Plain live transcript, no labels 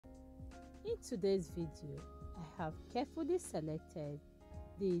In today's video, I have carefully selected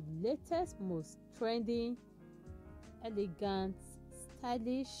the latest, most trending, elegant,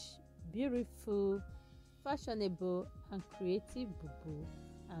 stylish, beautiful, fashionable and creative Bubu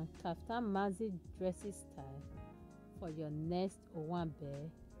and Kaftan Maxi dressing style for your next owambe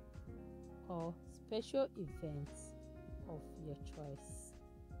or special events of your choice.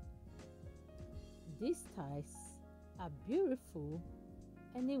 These styles are beautiful.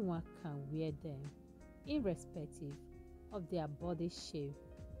 Anyone can wear them irrespective of their body shape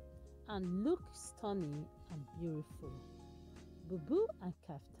and look stunning and beautiful. Boubou and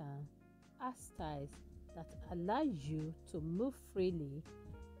Kaftan are styles that allow you to move freely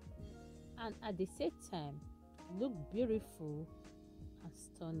and at the same time look beautiful and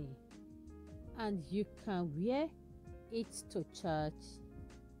stunning. And you can wear it to church,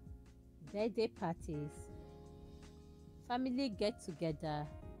 birthday parties, family get-together,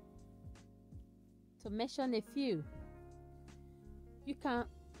 to mention a few. You can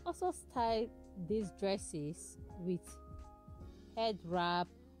also style these dresses with head wrap,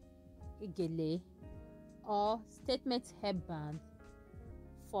 igele, or statement headband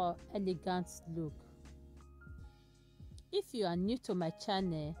for elegant look. If you are new to my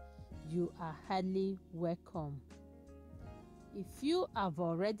channel, you are highly welcome. If you have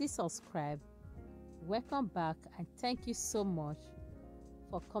already subscribed, welcome back and thank you so much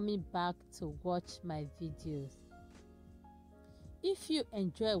for coming back to watch my videos. If you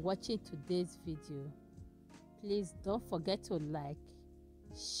enjoy watching today's video, please don't forget to like,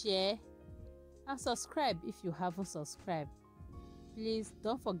 share and subscribe if you haven't subscribed. Please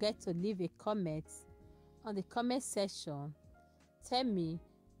don't forget to leave a comment on the comment section. Tell me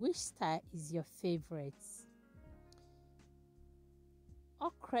which style is your favorite.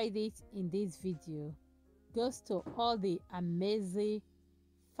 All credit in this video goes to all the amazing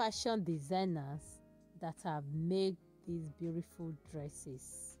fashion designers that have made these beautiful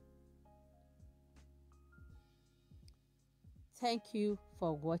dresses. Thank you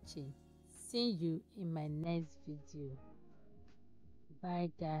for watching. See you in my next video. Bye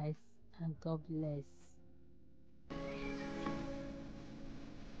guys and God bless.